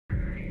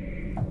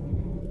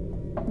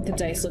The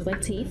dice look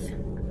like teeth.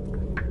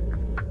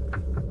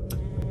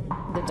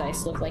 The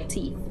dice look like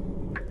teeth.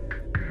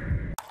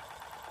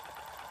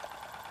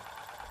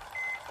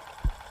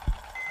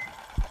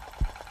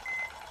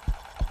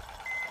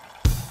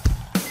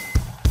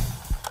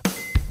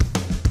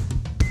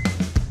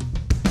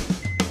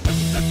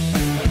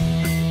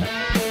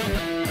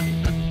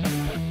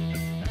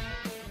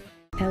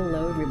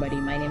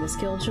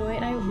 Killjoy,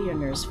 and I will be your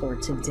nurse for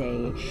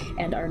today.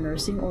 And our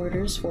nursing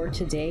orders for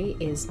today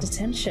is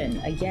detention.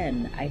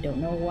 Again, I don't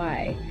know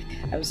why.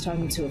 I was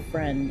talking to a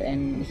friend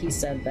and he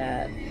said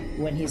that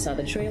when he saw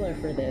the trailer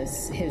for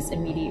this, his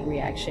immediate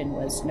reaction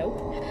was nope.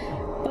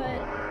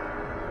 But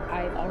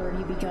I've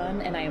already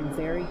begun and I am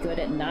very good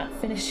at not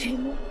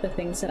finishing the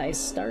things that I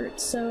start,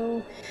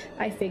 so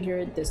I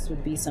figured this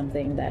would be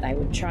something that I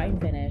would try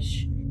and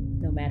finish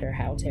no matter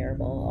how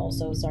terrible.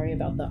 Also, sorry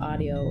about the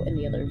audio in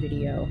the other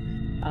video.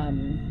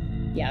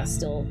 Yeah,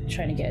 still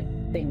trying to get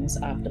things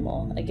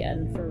optimal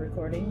again for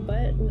recording,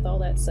 but with all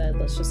that said,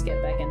 let's just get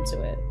back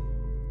into it.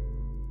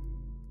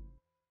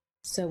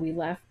 So we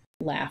last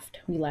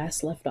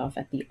left off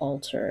at the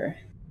altar.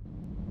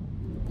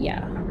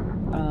 Yeah,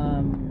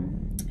 I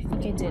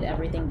think I did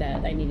everything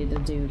that I needed to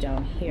do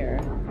down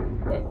here,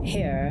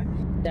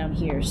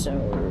 so,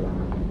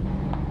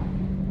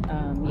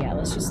 yeah,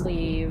 let's just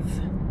leave.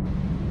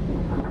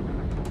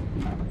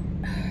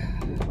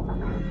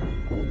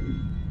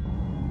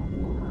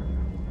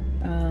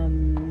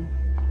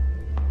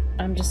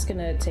 I'm just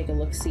gonna take a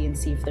look-see and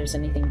see if there's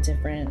anything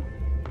different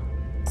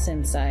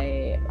since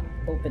I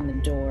opened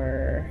the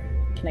door.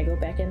 Can I go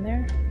back in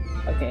there?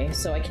 Okay,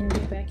 so I can go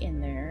back in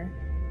there.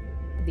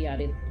 The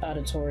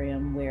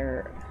auditorium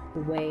where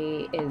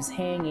Wei is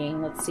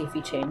hanging. Let's see if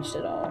he changed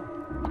it all.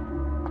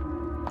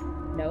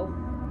 Nope.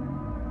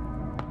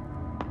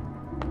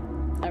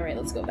 Alright,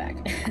 let's go back.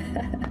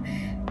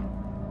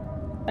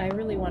 I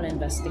really want to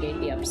investigate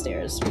the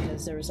upstairs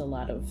because there's a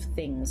lot of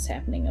things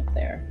happening up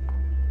there.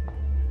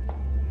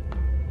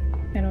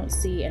 I don't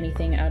see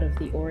anything out of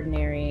the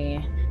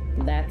ordinary.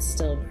 That's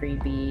still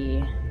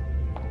creepy.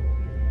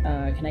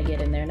 Can I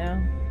get in there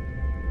now?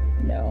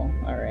 No.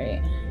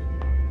 Alright.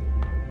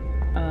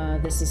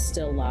 This is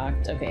still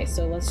locked. Okay,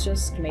 so let's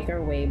just make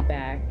our way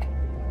back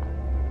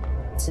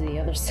to the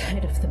other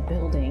side of the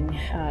building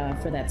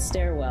for that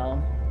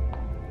stairwell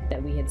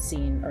that we had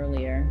seen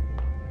earlier.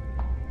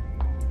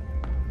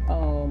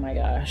 Oh my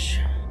gosh.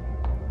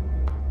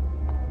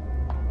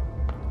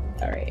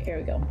 Alright, here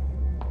we go.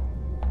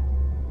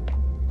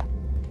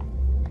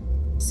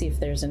 See if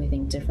there's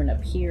anything different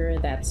up here.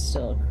 That's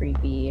still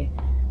creepy.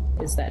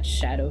 Is that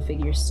shadow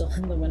figure still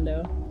in the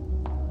window?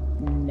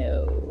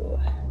 No.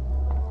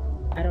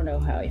 I don't know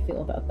how I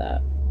feel about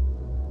that.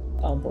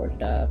 All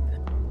boarded up.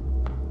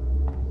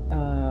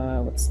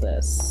 What's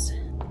this?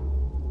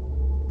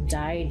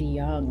 Died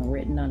young,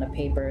 written on a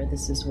paper.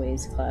 This is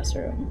Wei's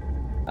classroom.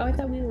 Oh, I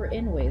thought we were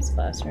in Wei's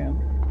classroom.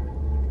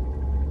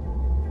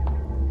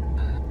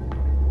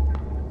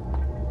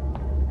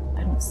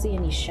 I don't see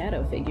any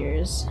shadow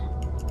figures.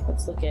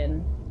 Let's look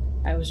in.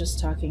 I was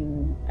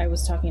talking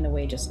to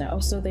Wei just now. Oh,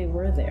 so they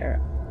were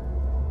there.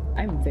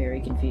 I'm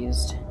very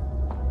confused.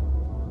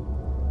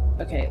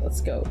 Okay,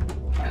 let's go.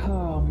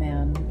 Oh,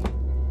 man.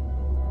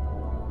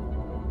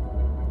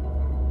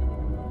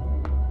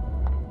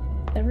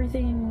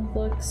 Everything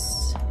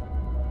looks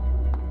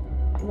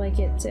like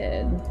it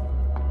did.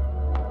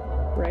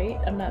 Right?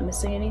 I'm not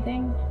missing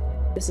anything?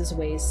 This is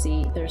Wei's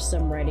seat. There's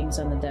some writings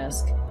on the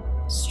desk.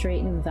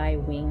 Straighten thy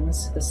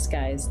wings, the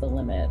sky's the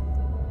limit.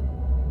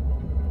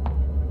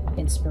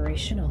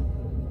 Inspirational.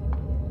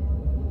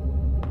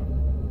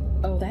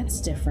 Oh, that's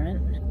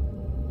different.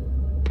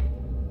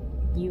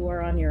 You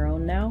are on your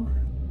own now?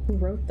 Who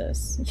wrote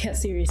this? Yeah,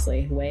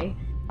 seriously, Wei?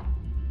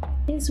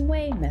 Is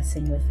Wei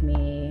messing with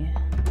me?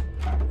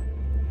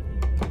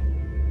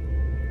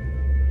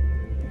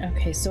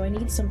 Okay, so I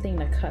need something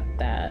to cut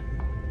that.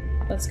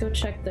 Let's go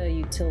check the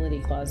utility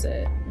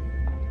closet.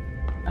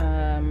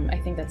 I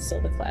think that's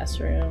still the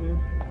classroom.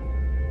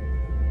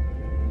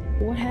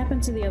 What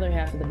happened to the other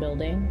half of the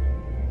building?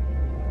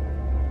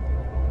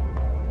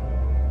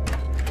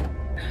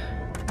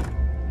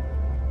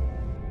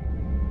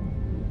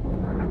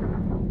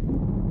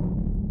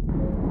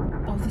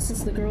 Oh, this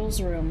is the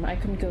girls' room. I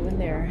couldn't go in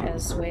there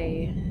as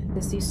Wei.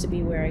 This used to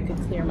be where I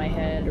could clear my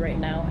head. Right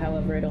now,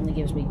 however, it only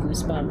gives me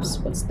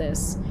goosebumps. What's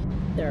this?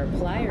 There are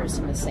pliers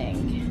in the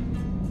sink.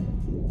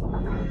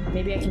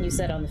 Maybe I can use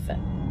that on the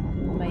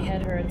My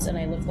head hurts and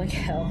I look like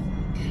hell.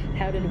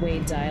 How did Wei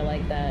die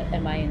like that?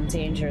 Am I in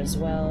danger as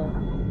well?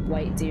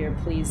 White dear,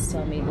 please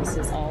tell me this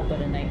is all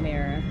but a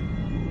nightmare.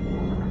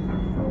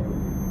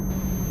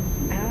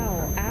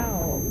 Ow,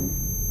 ow.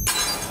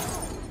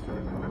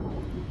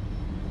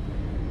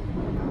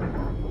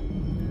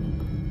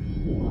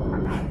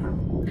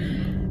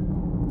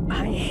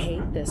 I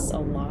hate this a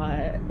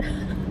lot.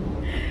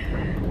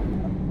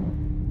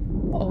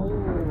 Oh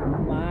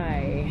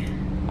my.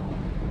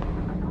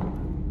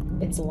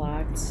 It's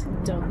locked.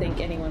 Don't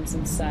think anyone's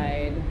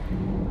inside.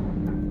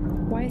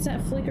 Why is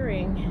that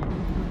flickering?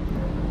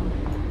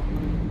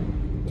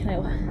 Can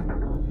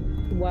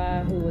I...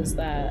 Wow, who was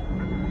that?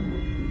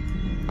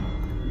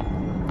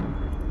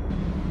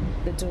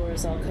 The door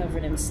is all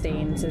covered in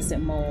stains. Is it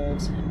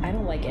mold? I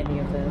don't like any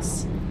of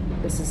this.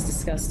 This is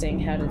disgusting.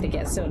 How did it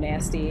get so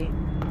nasty?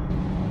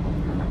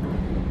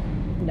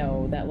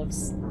 No, that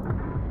looks...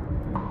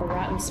 a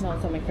rotten smell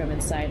coming from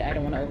inside. I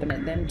don't want to open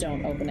it. Then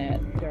don't open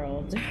it,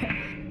 girl.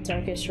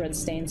 Darkish red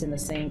stains in the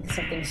sink.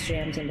 Something's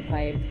jammed in the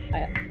pipe.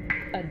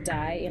 A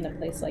dye in a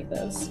place like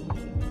this.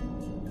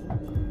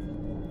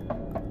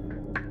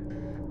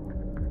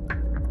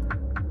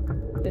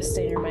 This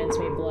stain reminds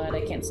me of blood.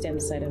 I can't stand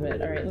the sight of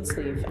it. Alright, let's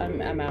leave.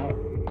 I'm out.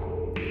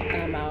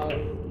 I'm out.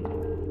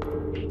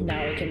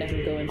 Now I can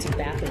never go into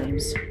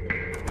bathrooms.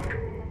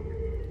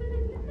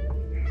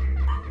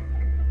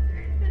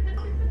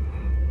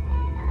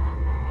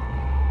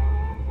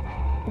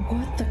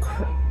 What the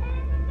crap?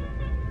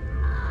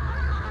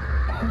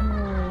 Oh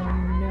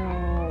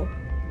no.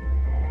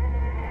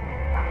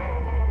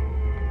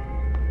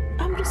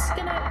 I'm just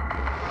gonna...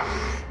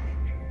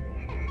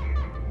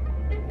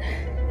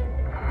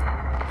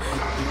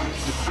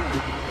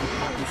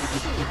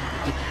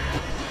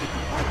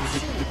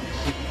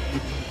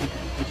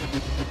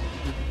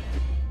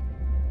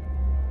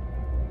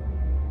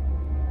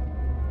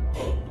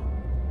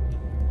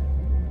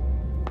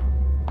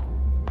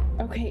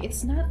 Okay,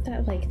 it's not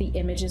that, like, the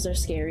images are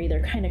scary,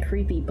 they're kind of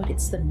creepy, but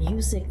it's the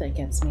music that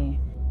gets me.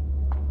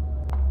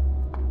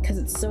 Because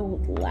it's so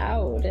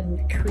loud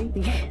and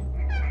creepy.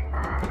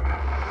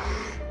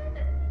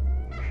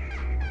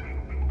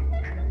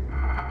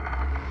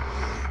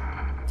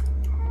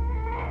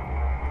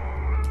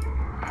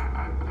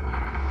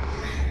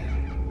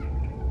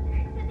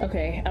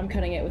 Okay, I'm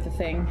cutting it with a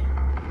thing.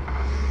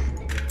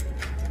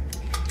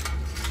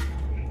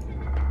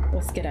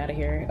 Let's get out of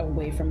here,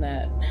 away from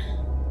that.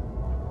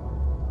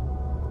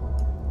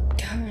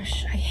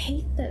 Gosh, I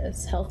hate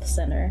this health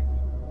center.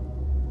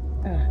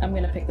 I'm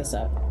gonna pick this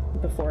up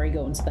before I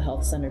go into the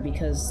health center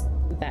because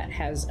that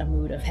has a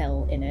mood of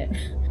hell in it.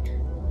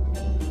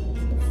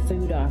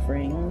 Food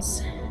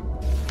offerings.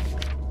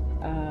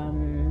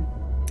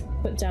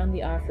 Put down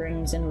the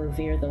offerings and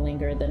revere the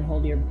linger, then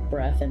hold your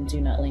breath and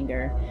do not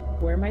linger.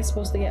 Where am I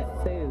supposed to get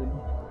food?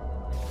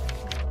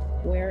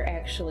 Where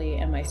actually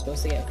am I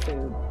supposed to get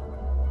food?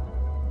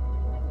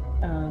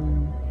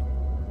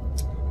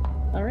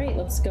 Alright,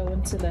 let's go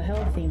into the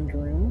hell-themed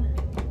room,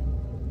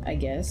 I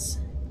guess.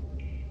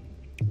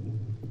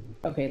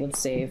 Okay, let's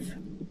save.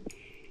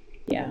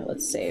 Yeah,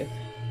 let's save.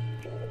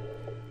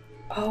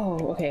 Oh,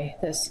 okay,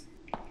 this.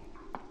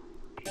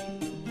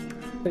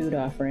 Food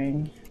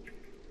offering.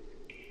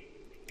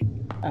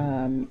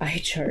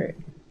 Eye chart.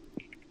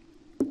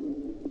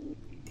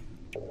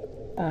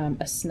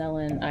 A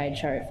Snellen eye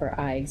chart for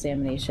eye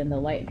examination. The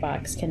light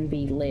box can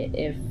be lit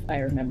if I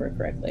remember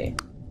correctly.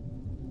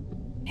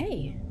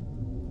 Hey!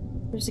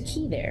 There's a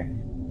key there.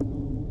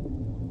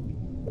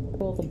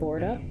 Pull the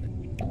board up.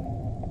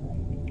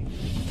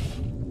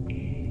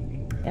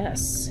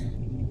 Yes.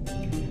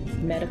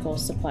 Medical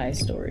supply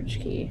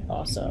storage key.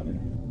 Awesome.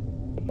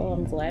 Well,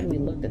 I'm glad we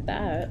looked at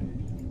that.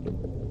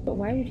 But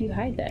why would you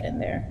hide that in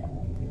there?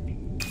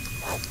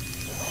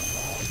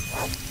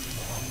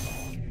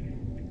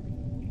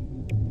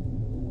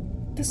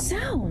 The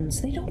sounds!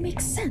 They don't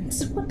make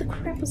sense! What the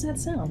crap was that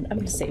sound? I'm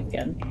gonna save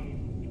again.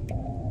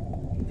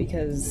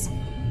 Because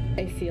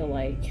I feel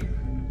like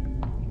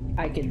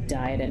I could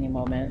die at any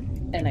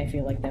moment, and I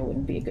feel like that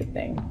wouldn't be a good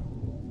thing.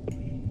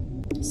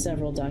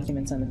 Several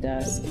documents on the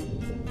desk.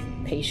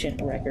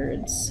 Patient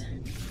records.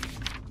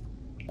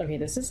 Okay,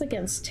 this is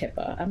against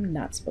TIPA. I'm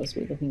not supposed to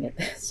be looking at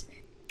this.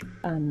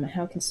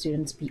 How can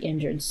students be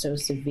injured so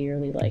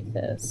severely like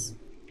this?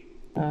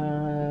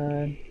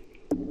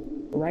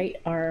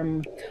 Right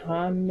arm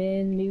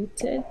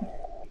comminuted?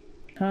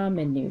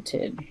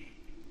 Comminuted.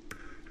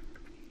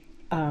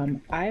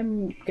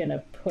 I'm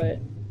gonna put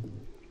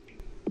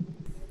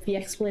the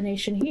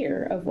explanation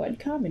here of what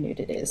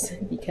comminuted is,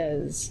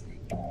 because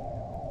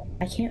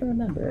I can't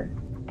remember.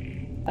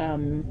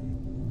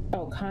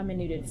 Oh,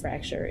 comminuted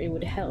fracture. It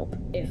would help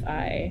if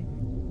I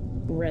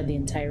read the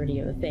entirety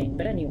of the thing,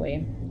 but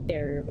anyway,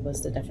 there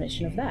was the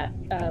definition of that.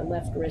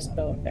 Left wrist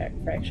bone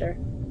fracture.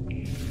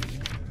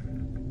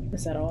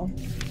 Is that all?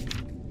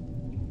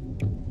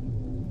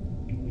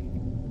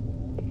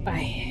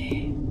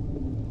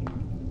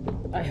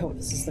 I hope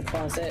this is the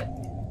closet.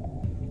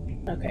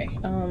 Okay,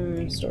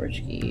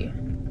 storage key.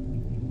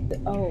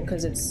 Oh,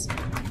 because it's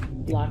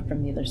locked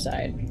from the other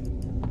side.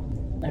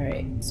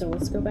 Alright, so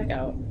let's go back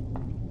out.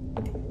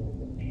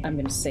 I'm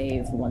gonna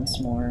save once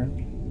more.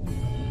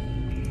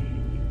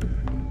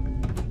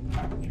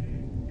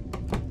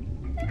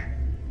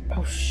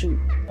 Oh shoot,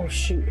 oh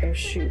shoot, oh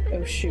shoot,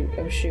 oh shoot,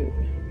 oh shoot.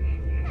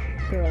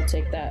 Here, I'll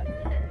take that.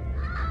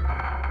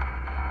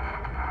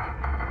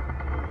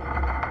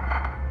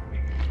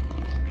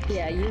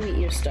 Yeah, you eat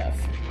your stuff.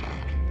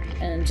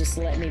 And just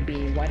let me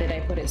be. Why did I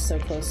put it so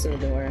close to the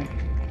door?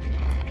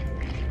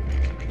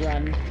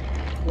 Run.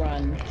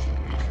 Run.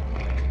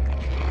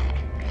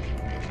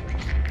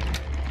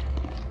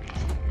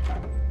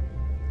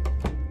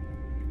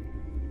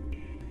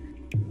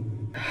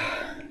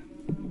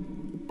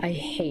 I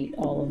hate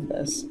all of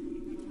this.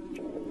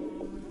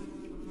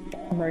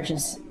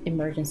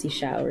 Emergency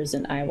showers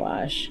and eye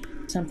wash.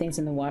 Something's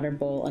in the water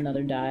bowl,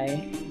 another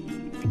die.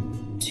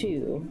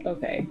 2.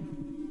 Okay.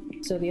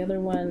 So the other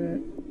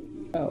one...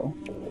 Oh.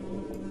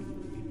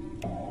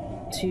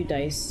 2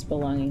 dice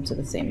belonging to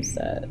the same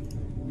set.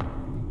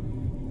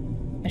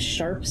 A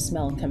sharp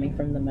smell coming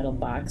from the metal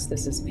box.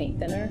 This is paint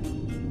thinner.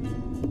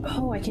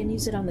 Oh, I can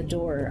use it on the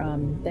door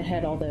that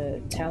had all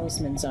the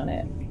talismans on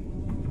it.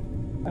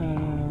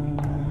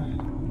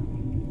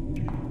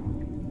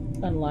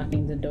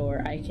 Unlocking the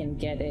door. I can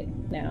get it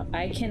now.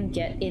 I can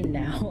get in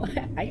now.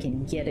 I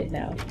can get it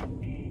now.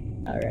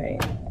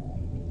 Alright.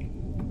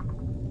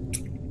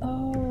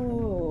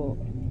 Oh,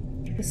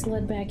 this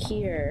led back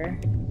here.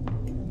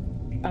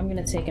 I'm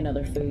gonna take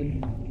another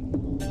food.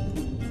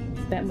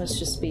 That must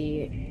just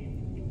be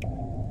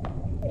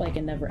like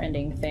a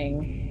never-ending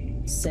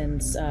thing,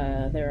 since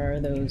there are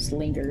those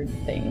lingered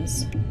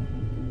things.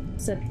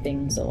 Said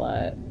things a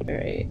lot.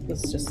 Alright,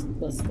 let's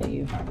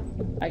leave.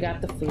 I got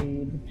the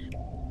food.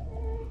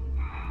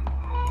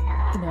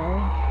 No.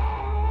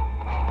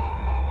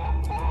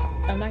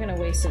 I'm not gonna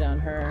waste it on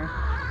her.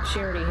 She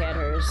already had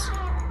hers.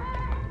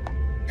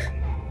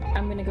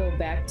 I'm gonna go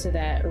back to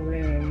that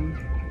room.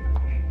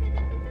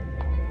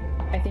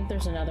 I think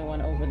there's another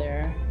one over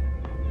there.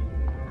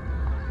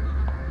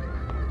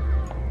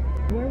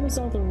 Where was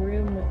all the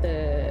room with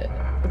the...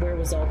 Where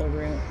was all the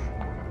room?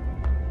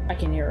 I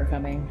can hear her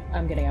coming.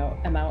 I'm getting out.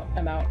 I'm out.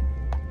 I'm out.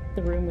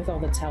 The room with all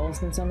the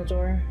talismans on the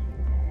door.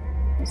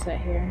 What's that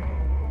here?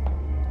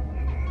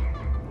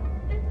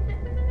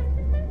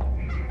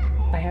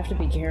 I have to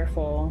be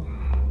careful.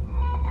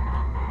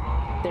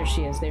 There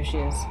she is. There she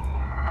is.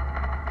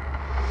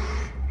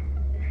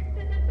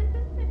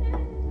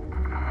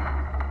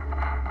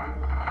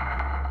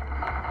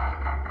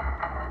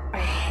 I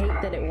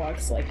hate that it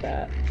walks like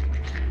that.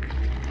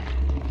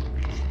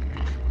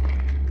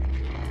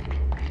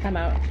 I'm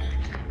out.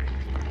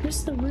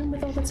 Where's the room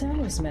with all the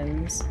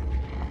talismans?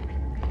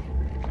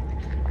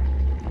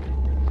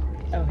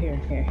 Oh, here,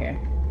 here, here.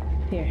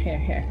 Here, here,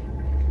 here.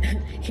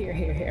 Here,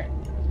 here, here.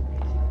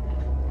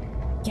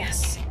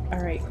 Yes!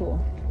 Alright, cool.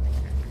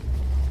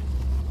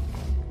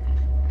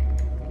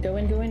 Go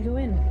in, go in, go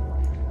in.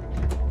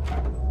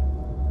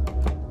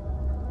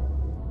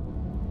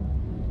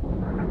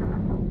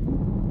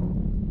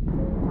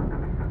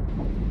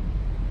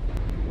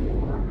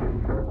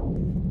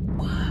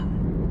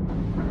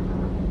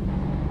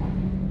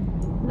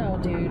 No,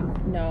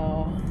 dude,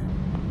 no.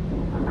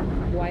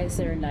 Why is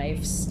there a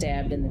knife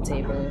stabbed in the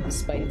table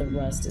despite the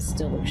rust? It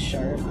still looks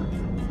sharp.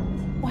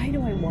 Why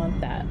do I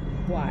want that?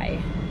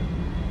 Why?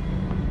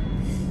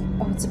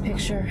 Oh, it's a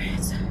picture.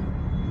 It's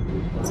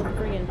a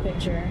friggin'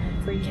 picture.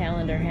 Free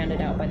calendar handed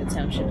out by the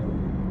township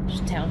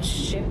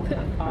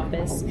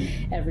office.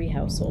 Every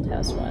household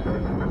has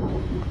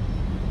one.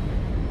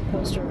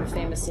 Poster of a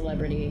famous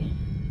celebrity.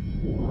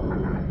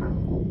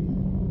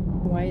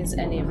 Why is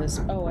any of this...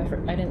 Oh, I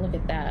didn't look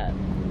at that.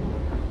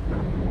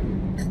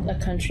 A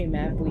country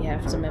map. We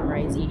have to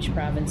memorize each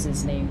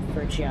province's name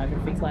for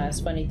geography class.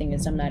 Funny thing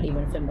is, I'm not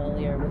even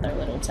familiar with our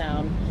little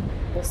town.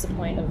 What's the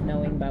point of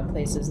knowing about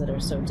places that are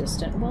so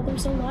distant? Well,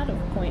 there's a lot of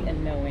point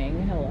in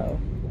knowing. Hello.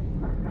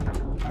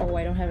 Oh,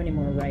 I don't have any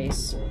more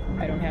rice.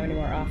 I don't have any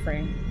more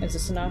offering. Is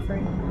this an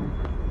offering?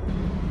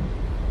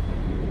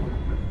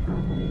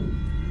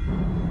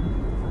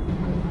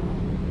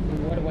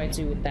 What do I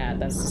do with that?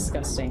 That's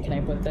disgusting. Can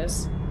I put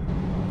this?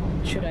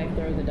 Should I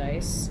throw the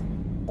dice?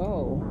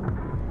 Oh.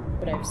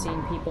 But I've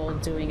seen people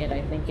doing it.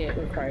 I think it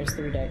requires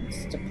 3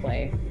 dice to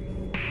play.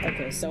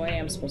 Okay, so I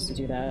am supposed to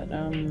do that.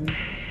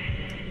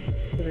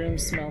 The room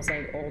smells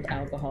like old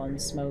alcohol and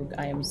smoke.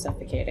 I am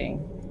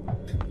suffocating.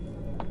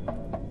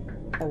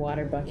 A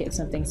water bucket,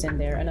 something's in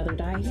there. Another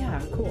die?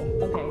 Yeah, cool.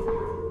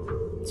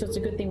 Okay. So it's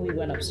a good thing we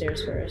went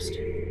upstairs first.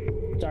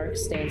 Dark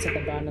stains at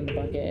the bottom of the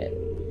bucket.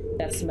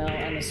 That smell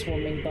and the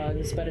swarming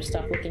bugs. Better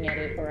stop looking at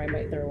it or I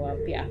might throw up.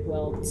 Yeah,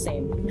 well,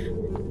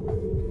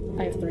 same.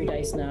 I have 3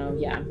 dice now.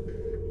 Yeah.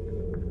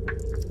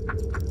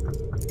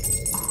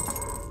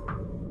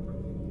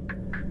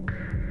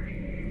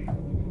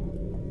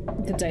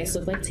 The dice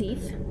look like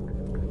teeth.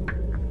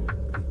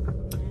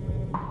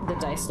 The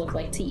dice look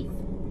like teeth.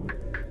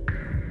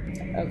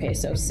 Okay,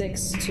 so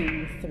 6,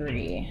 2,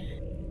 3.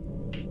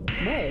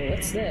 Whoa,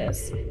 what's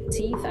this?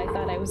 Teeth? I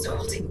thought I was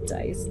holding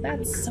dice.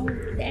 That's so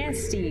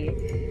nasty.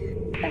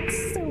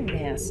 That's so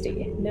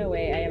nasty. No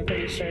way, I am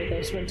pretty sure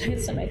those were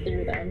dice and I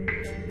threw them.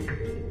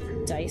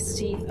 Dice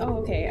teeth? Oh,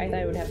 okay, I thought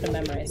I would have to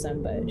memorize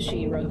them, but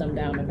she wrote them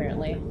down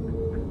apparently.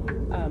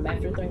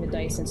 After throwing the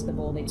dice into the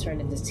bowl, they turn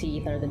into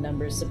teeth. Are the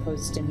numbers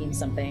supposed to mean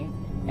something?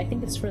 I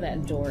think it's for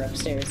that door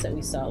upstairs that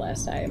we saw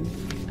last time.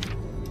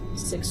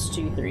 6,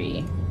 2,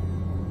 3.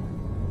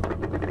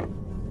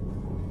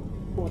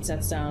 What's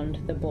that sound?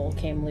 The bowl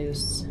came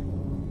loose.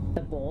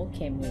 The bowl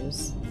came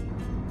loose.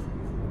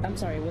 I'm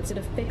sorry, was it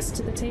affixed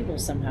to the table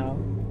somehow?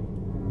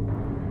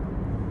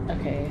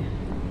 Okay.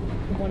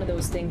 One of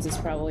those things is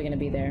probably gonna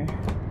be there.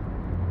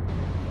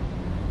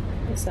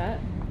 What's that?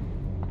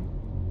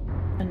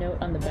 A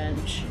note on the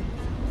bench.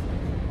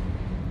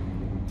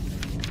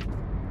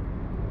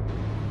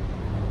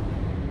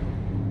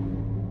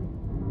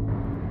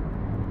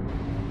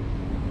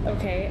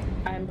 Okay,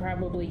 I'm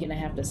probably gonna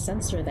have to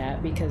censor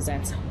that because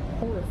that's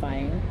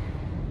horrifying.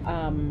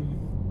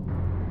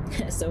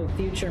 So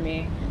future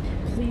me,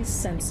 please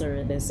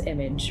censor this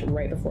image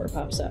right before it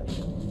pops up.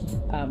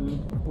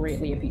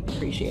 Greatly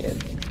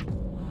appreciated.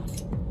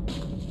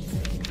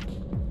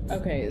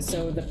 Okay,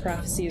 so the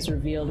prophecy is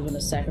revealed when the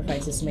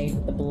sacrifice is made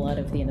with the blood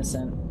of the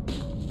innocent.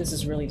 This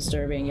is really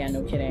disturbing, yeah,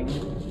 no kidding.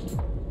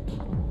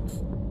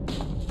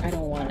 I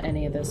don't want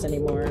any of this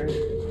anymore.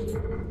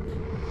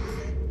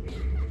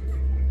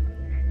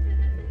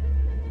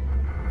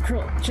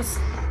 Girl, just...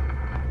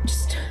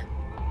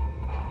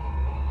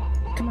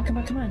 Come on, come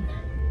on, come on.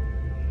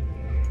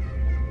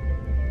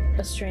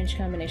 A strange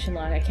combination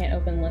lock I can't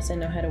open unless I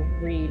know how to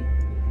read.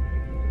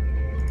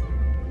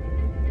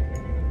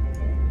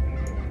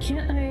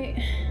 Can't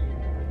I...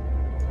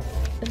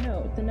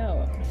 The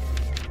note.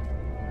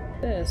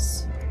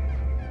 This.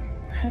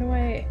 How do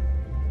I...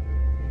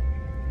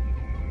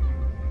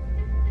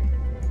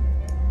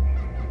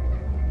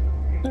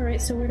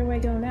 Alright, so where do I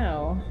go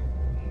now?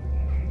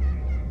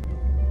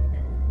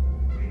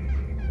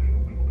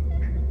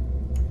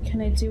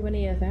 Can I do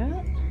any of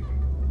that?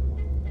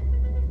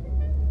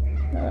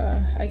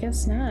 I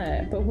guess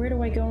not. But where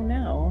do I go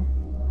now?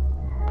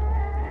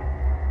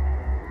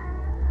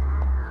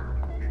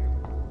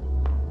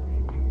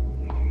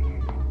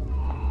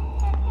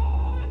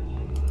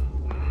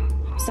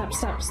 Stop,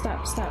 stop,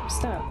 stop, stop,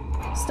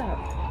 stop, stop.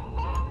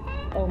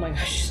 Oh my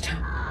gosh, stop.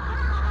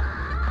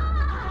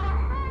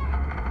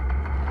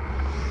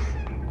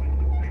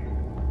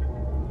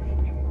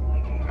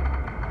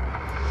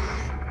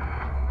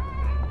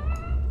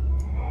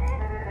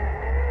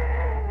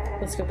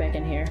 Let's go back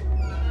in here.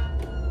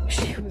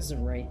 She was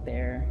right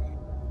there.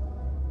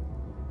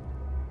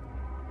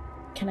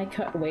 Can I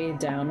cut way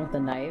down with a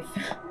knife?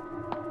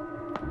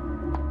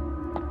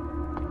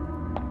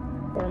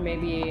 Or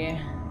maybe...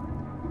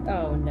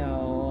 Oh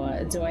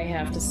no, do I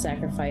have to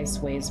sacrifice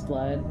Way's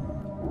blood?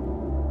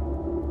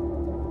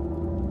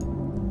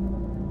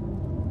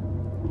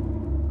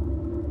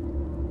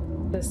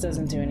 This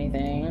doesn't do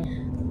anything.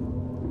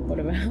 What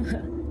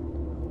about...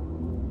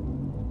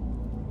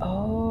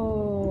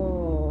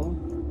 Oh.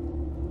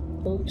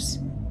 Oops.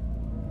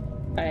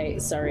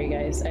 Sorry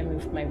guys, I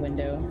moved my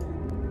window.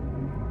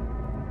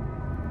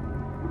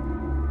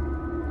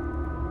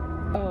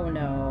 Oh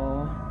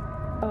no.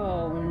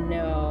 Oh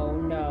no,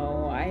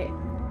 no.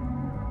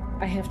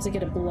 I have to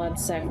get a blood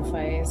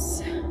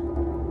sacrifice.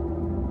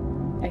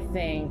 I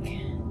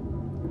think.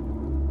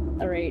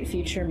 Alright,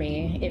 future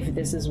me, if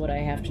this is what I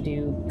have to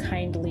do,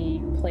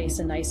 kindly place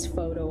a nice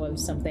photo of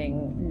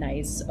something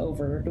nice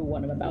over to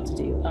what I'm about to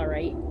do.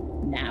 Alright?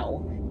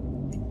 Now.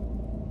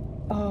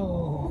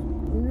 Oh,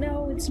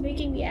 no, it's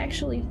making me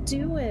actually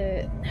do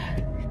it.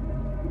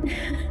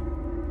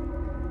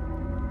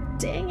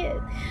 Dang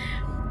it.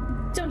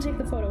 Don't take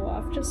the photo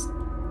off, just...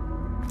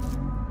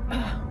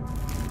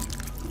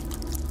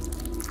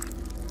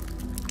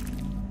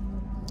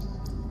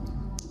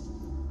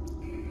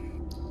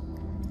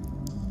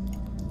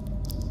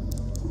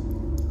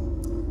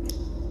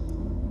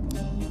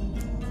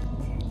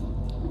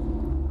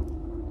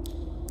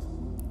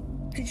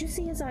 Did you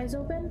see his eyes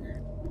open?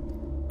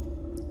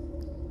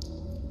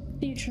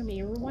 Future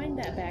me, rewind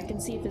that back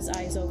and see if his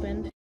eyes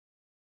opened.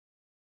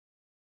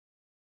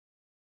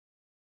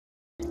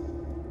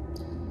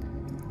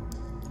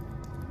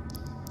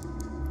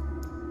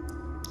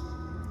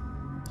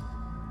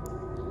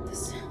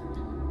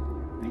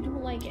 I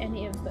don't like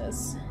any of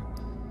this.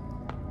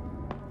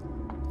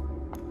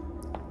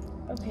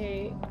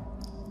 Okay.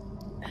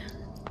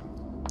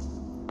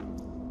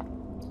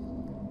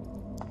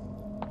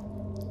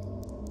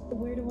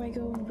 Where do I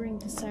go and bring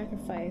the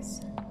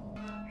sacrifice?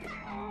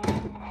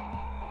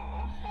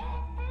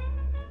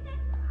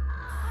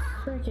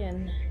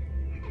 Frickin'.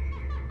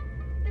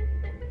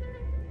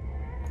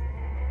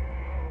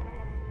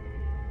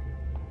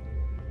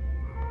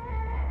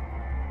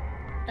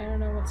 I don't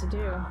know what to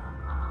do.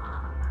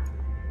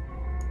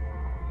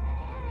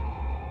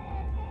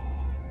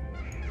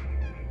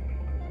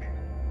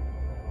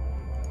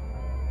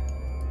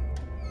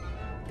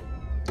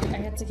 I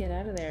had to get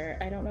out of there.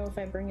 I don't know if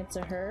I bring it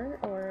to her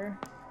or...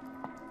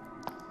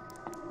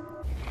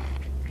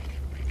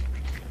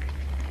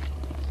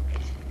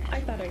 I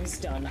thought I was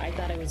done. I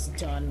thought I was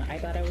done. I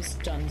thought I was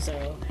done,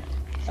 so...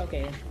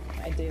 Okay,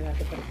 I do have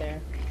to put it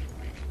there.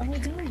 Oh, I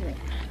don't.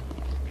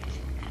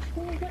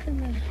 Oh, what in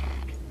the...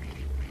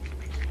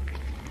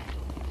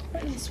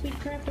 What in the sweet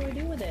crap do I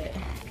do with it?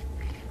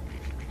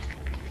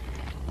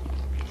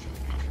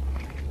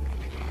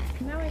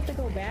 Now I have to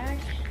go back?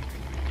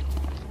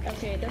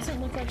 Okay, it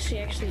doesn't look like she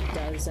actually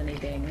does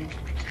anything.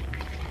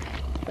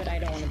 But I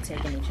don't want to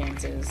take any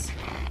chances.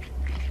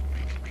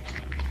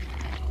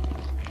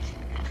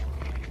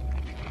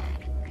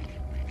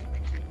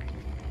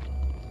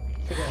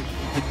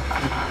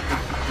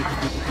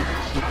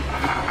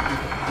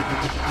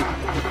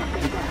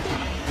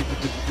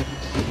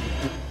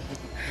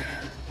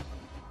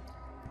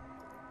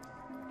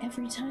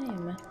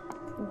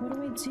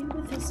 do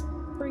with this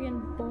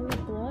friggin' bowl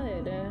of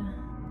blood?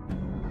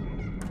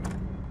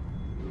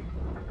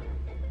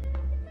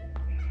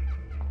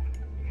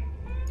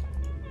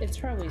 It's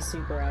probably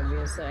super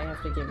obvious that I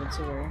have to give it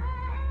to her.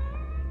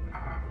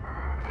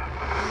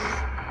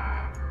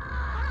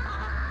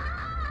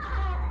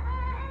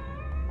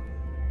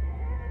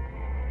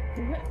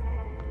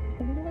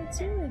 What do I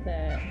do with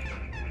it?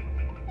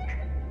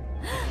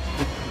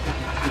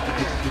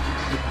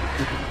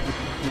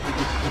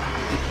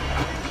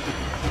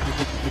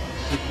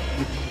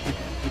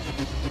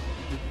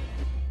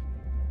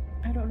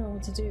 I don't know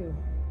what to do.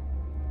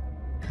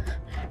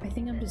 I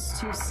think I'm just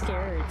too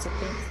scared to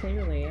think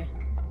clearly.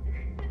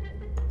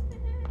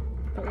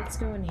 But let's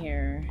go in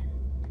here,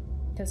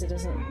 because it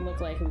doesn't look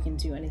like we can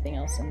do anything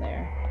else in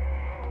there.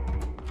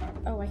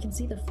 Oh, I can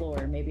see the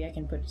floor. Maybe I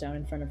can put it down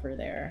in front of her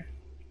there.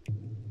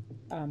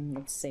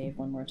 Let's save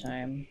one more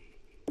time.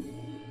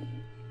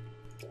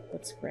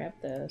 Let's grab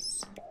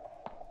this.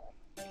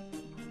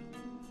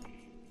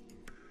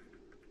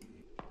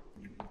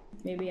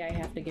 Maybe I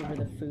have to give her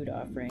the food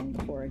offering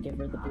before I give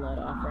her the blood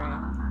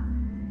offering.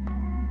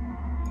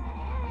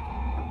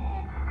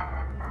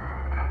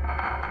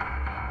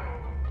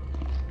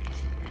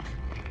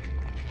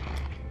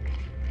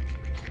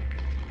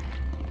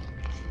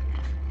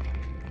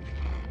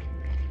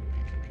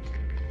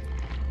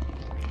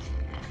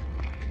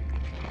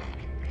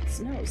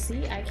 No,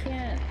 see, I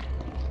can't.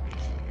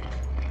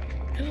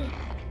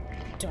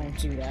 Don't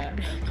do that.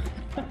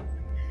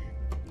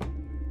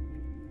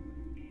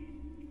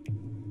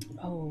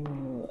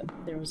 Oh,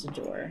 there was a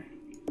door.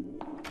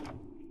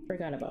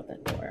 Forgot about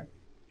that door.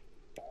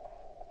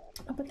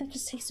 Oh, but that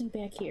just takes me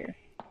back here.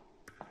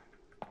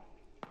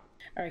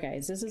 Alright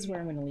guys, this is where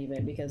I'm gonna leave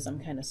it because I'm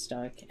kind of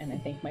stuck and I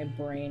think my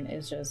brain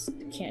is just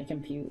can't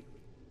compute.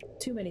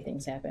 Too many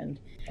things happened.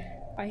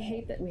 I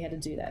hate that we had to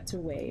do that to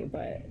Wei,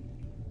 but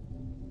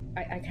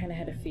I kind of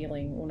had a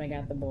feeling when I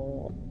got the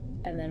bowl,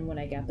 and then when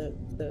I got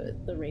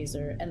the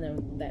razor, and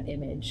then that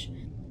image,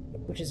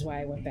 which is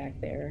why I went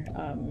back there.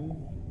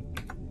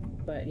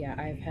 But yeah,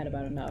 I've had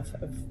about enough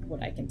of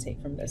what I can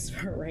take from this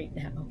for right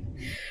now.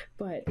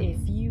 But if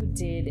you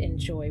did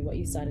enjoy what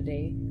you saw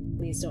today,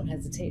 please don't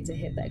hesitate to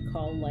hit that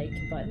call like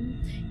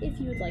button. If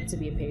you would like to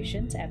be a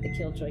patient at the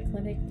Killjoy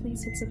Clinic,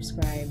 please hit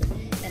subscribe,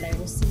 and I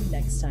will see you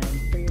next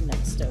time for your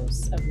next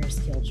dose of Nurse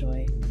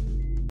Killjoy.